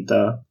 Bhagavad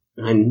Gita,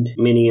 and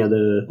many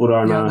other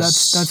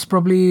Puranas. Yeah, that's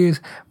probably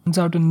comes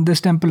out in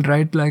this temple,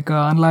 right? Like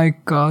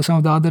unlike some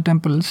of the other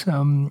temples,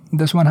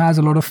 this one has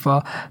a lot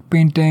of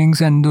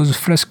paintings and those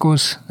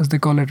frescoes, as they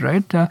call it,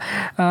 right?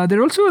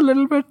 They're also a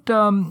little bit,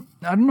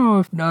 I don't know,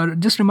 if,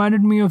 just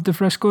reminded me of the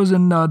frescoes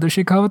in the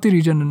Shekhawati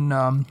region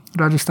in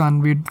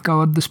Rajasthan. We'd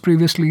covered this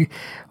previously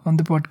on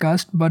the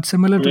podcast, but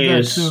similar to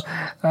that. So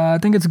I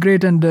think it's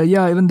great. And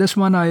even this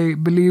one, I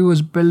believe,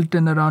 was built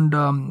in around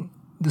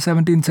the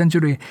 17th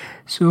century,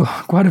 so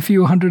quite a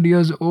few hundred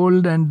years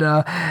old, and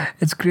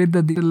it's great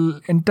that they're still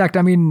intact.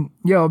 I mean,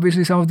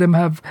 obviously some of them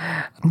have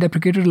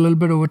deprecated a little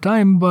bit over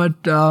time, but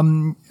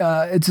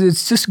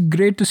it's just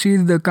great to see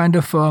the kind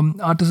of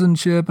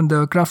artisanship and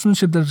the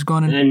craftsmanship that's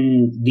gone in.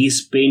 And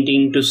these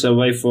painting to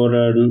survive for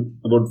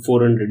about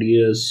 400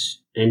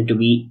 years and to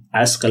be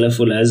as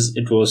colorful as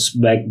it was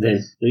back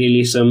then.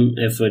 Really some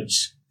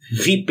efforts.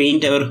 We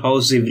paint our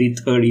house every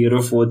 3rd year or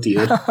 4th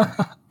year.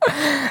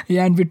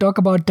 Yeah, and we talk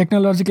about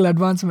technological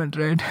advancement,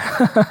 right?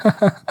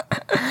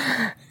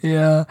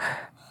 Yeah,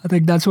 I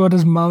think that's what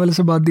is marvelous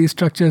about these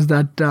structures,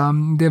 that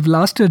they've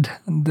lasted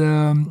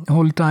the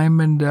whole time,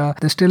 and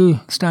they're still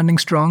standing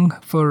strong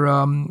for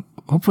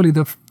hopefully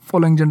the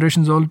following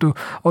generations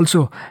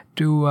also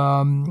to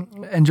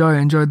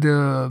enjoy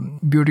the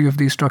beauty of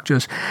these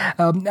structures.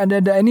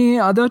 And any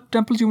other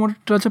temples you want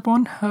to touch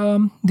upon,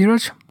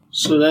 Dhiraj?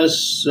 So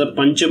there's the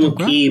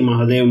Panchamukhi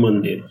Mahadev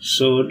Mandir.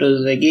 So it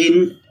is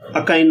again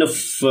a kind of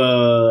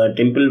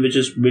temple which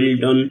is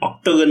built on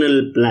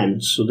octagonal plan.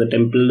 So the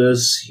temple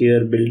is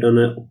here built on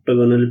an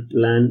octagonal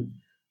plan,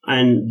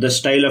 and the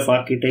style of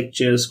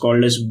architecture is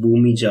called as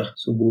Bhumija.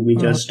 So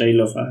Bhumija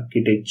style of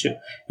architecture,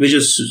 which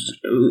is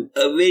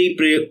a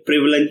very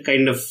prevalent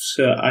kind of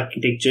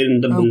architecture in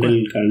the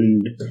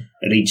Bundelkhand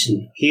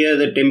region. Here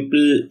the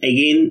temple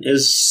again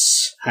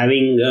is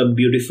having a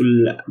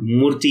beautiful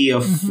murti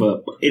of,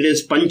 it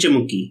is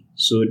Panchamukhi.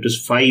 So it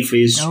is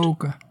 5-faced.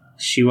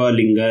 Shiva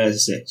Linga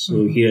as that.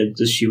 So here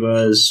the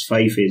Shiva is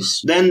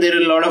 5-faced. Then there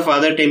are a lot of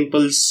other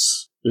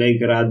temples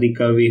like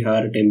Radhika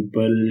Vihar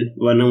temple,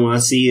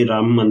 Vanamasi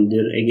Ram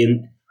Mandir,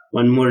 again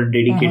one more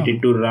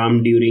dedicated to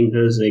Ram during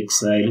his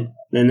exile.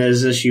 Then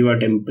there's a Shiva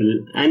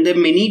temple, and there are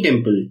many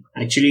temples.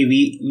 Actually,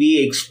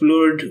 we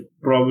explored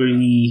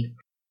probably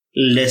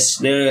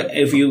less.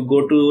 If you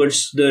go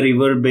towards the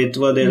river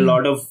Betwa, there are a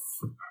lot of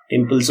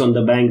temples on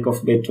the bank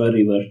of Betwa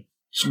river.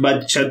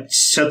 But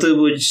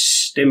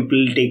Chaturbuj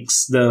temple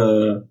takes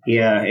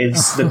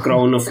it's the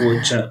crown of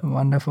Orchha.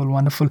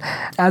 Wonderful.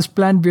 As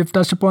planned, we've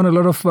touched upon a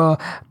lot of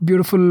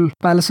beautiful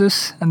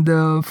palaces and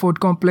the fort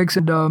complex,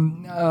 and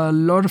a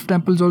lot of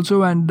temples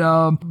also. And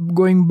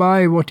going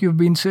by what you've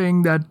been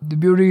saying, that the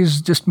beauty is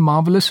just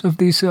marvelous of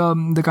these,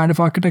 the kind of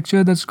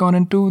architecture that's gone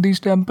into these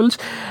temples,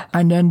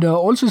 and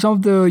also some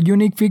of the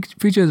unique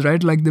features,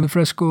 right? Like the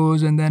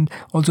frescoes, and then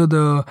also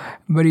the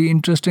very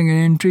interesting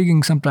and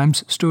intriguing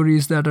sometimes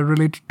stories that are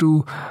related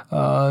to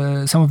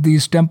some of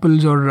these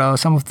temples or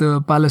some of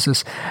the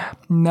palaces.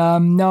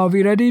 Now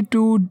we're ready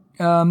to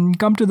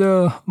come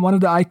to one of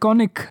the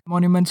iconic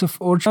monuments of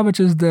Orchha, which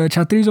is the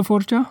Chhatris of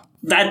Orchha.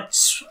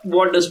 That's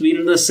what has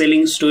been the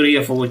selling story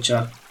of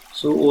Orchha.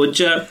 So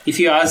Orchha, if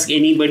you ask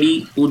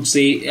anybody, would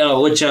say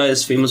Orchha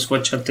is famous for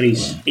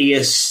Chhatris.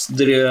 Yes,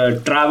 the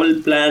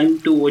travel plan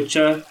to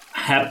Orchha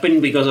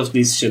happened because of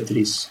these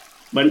Chhatris.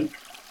 But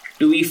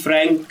to be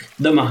frank,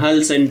 the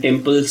mahals and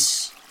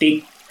temples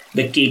take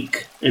the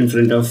cake in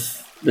front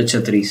of the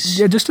Chhatris.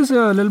 Yeah, just as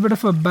a little bit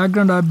of a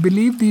background, I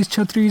believe these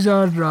Chhatris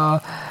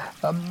are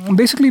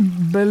basically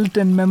built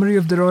in memory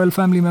of the royal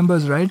family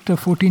members, right?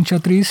 14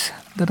 Chhatris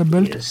that are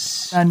built.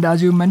 Yes. And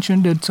as you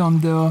mentioned, it's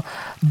on the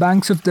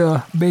banks of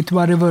the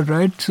Betwa river,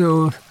 right?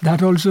 So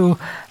that also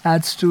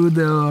adds to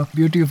the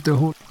beauty of the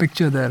whole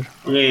picture there.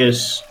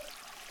 Yes.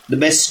 The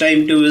best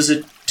time to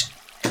visit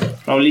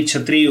probably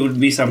Chhatri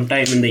would be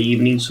sometime in the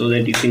evening, so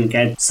that you can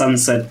catch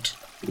sunset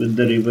with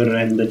the river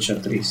and the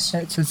Chhatris.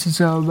 It's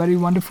very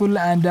wonderful.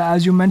 And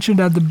as you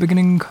mentioned at the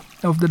beginning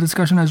of the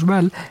discussion as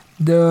well,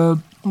 the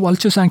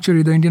vulture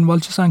sanctuary, the Indian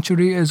vulture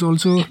sanctuary, is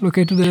also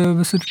located in the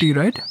vicinity,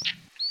 right?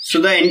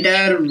 So the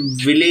entire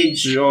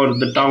village or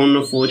the town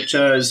of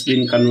Orchha has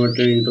been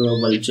converted into a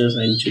vulture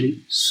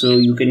sanctuary. So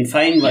you can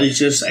find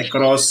vultures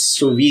across.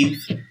 So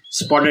we've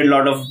spotted a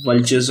lot of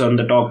vultures on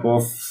the top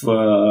of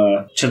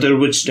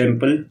Chaturbuj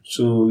temple.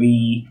 So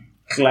we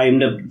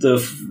climbed up the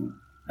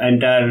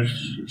entire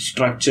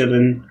structure,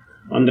 and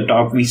on the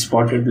top we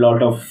spotted a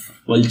lot of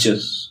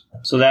vultures.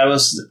 So that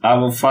was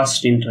our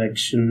first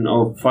interaction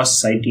or first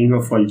sighting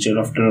of vulture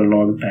after a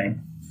long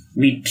time.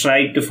 we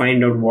tried to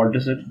find out what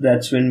is it.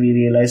 That's when we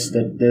realized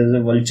that there's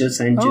a vulture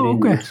sanctuary. Oh,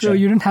 okay. So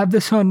you didn't have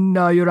this on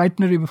your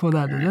itinerary before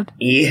that, is it?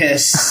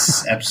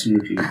 Yes,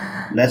 absolutely.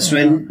 That's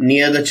when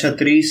near the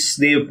Chhatris,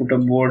 they put a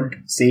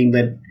board saying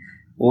that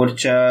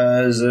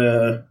Orchha is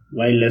a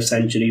wildlife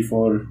sanctuary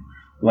for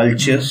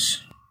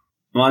vultures.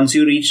 Once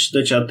you reach the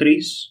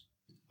Chhatris,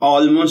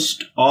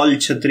 almost all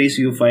Chhatris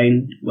you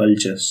find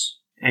vultures.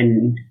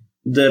 And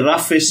the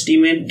rough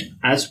estimate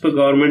as per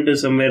government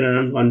is somewhere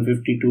around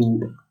 150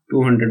 to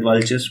 200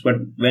 vultures, but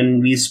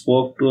when we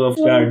spoke to a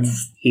guard,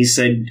 he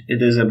said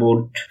it is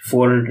about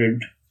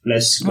 400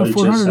 plus vultures.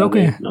 400,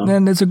 okay.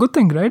 Then it's a good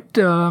thing, right?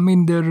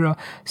 There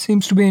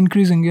seems to be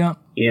increasing, yeah.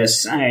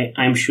 Yes,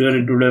 I'm sure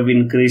it would have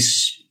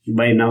increased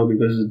by now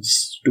because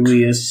it's 2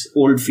 years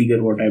old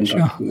figure what I'm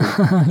talking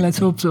about. Let's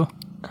hope so.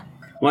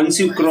 Once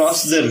you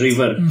cross the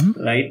river,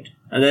 right,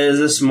 there is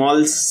a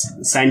small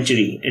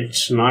sanctuary.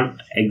 It's not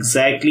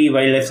exactly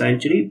wildlife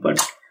sanctuary, but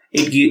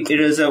it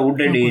is a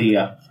wooded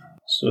area.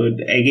 So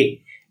again,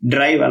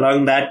 drive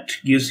along that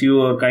gives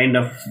you a kind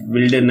of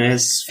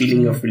wilderness,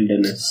 feeling of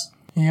wilderness.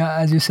 Yeah,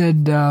 as you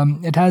said,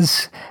 it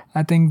has,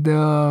 I think,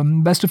 the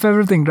best of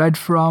everything, right?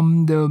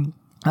 From the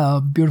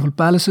beautiful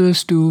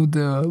palaces to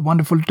the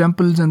wonderful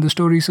temples and the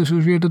stories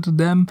associated to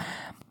them,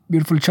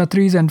 beautiful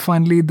Chhatris, and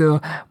finally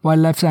the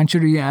wildlife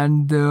sanctuary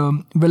and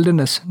the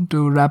wilderness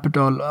to wrap it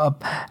all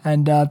up.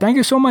 And thank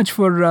you so much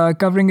for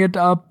covering it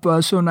up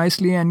so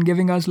nicely and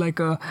giving us like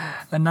a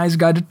nice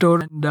guided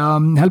tour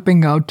and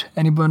helping out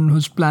anyone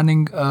who's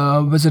planning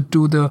a visit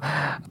to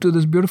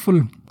this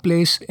beautiful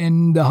place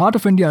in the heart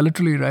of India,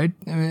 literally, right?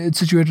 It's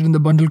situated in the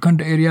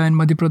Bundelkhand area in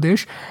Madhya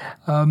Pradesh.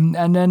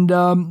 And then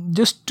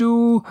just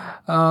to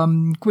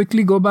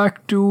quickly go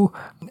back to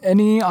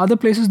any other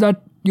places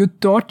that you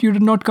thought you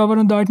did not cover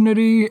on the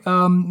itinerary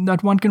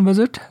that one can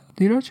visit,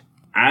 Dhiraj?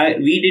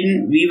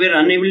 We were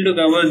unable to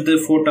cover the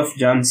fort of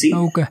Jhansi.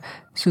 Okay,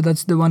 so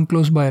that's the one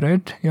close by,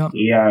 right? Yeah,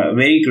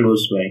 very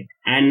close by.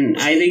 And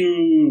I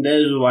think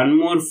there's one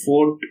more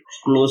fort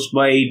close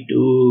by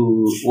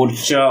to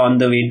Orchha on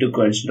the way to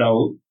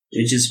Khajuraho,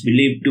 which is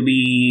believed to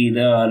be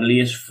the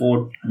earliest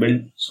fort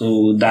built.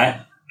 So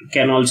that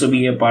can also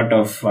be a part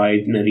of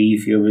itinerary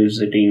if you're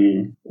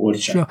visiting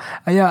Orchha. Sure.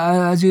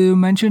 As you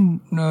mentioned,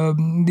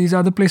 these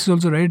other places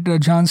also, right?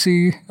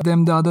 Jhansi,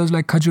 then the others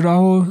like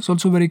Khajuraho is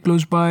also very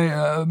close by.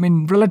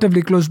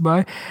 Relatively close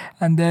by.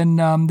 And then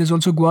there's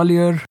also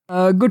Gwalior.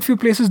 A good few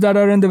places that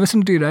are in the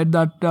vicinity, right?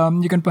 That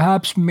you can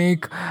perhaps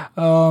make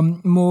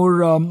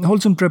more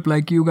wholesome trip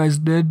like you guys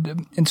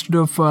did. Instead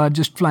of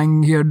just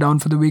flying here down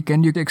for the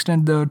weekend, you can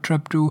extend the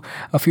trip to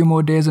a few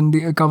more days and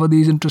cover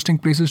these interesting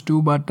places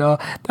too. But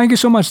thank you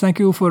so much. Thank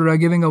you for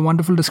giving a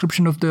wonderful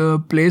description of the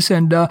place.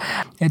 And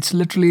it's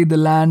literally the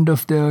land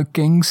of the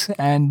kings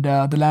and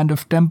the land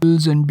of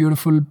temples and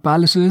beautiful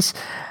palaces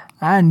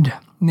and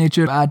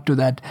nature add to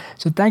that.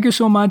 So thank you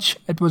so much.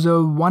 It was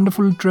a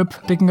wonderful trip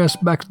taking us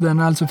back to the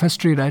annals of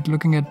history, right?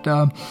 Looking at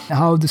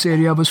how this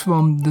area was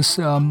formed, this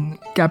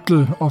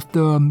capital of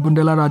the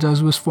Bundela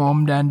Rajas was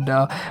formed, and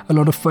a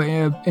lot of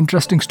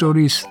interesting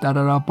stories that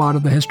are a part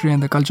of the history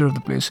and the culture of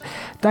the place.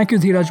 Thank you,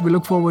 Dhiraj. We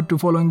look forward to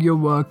following your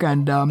work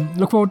and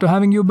look forward to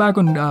having you back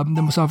on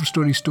the Musafir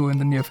Stories too in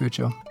the near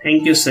future.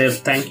 Thank you,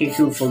 Seth. Thank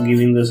you for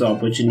giving this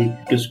opportunity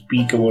to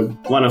speak about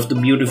one of the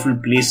beautiful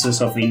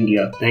places of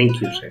India.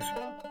 Thank you, Seth.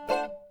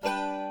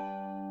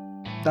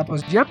 That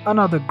was yet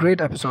another great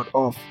episode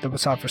of the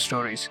Musafir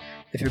Stories.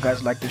 If you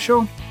guys like the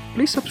show,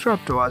 please subscribe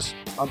to us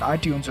on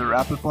iTunes or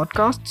Apple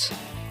Podcasts,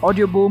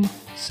 Audioboom,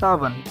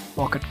 Savan,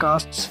 Pocket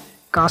Casts,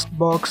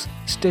 Castbox,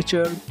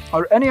 Stitcher,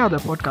 or any other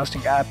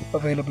podcasting app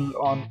available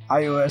on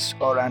iOS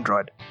or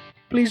Android.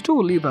 Please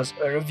do leave us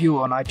a review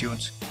on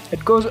iTunes.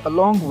 It goes a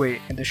long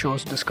way in the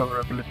show's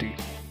discoverability.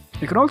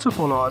 You can also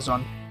follow us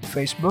on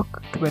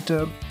Facebook,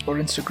 Twitter, or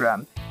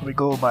Instagram. We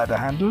go by the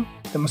handle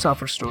The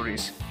Musafir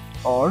Stories.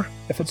 Or,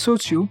 if it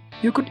suits you,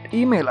 you could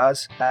email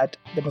us at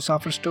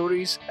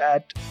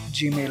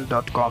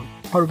themusafirstories@gmail.com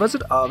or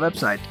visit our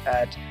website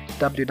at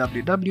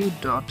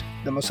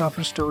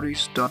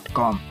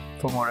www.themusafirstories.com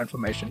for more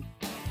information.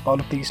 All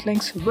of these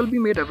links will be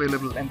made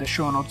available in the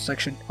show notes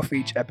section of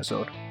each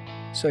episode.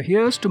 So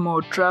here's to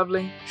more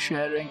traveling,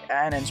 sharing,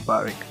 and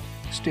inspiring.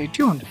 Stay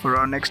tuned for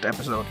our next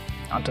episode.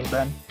 Until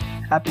then,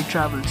 happy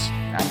travels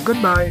and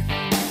goodbye.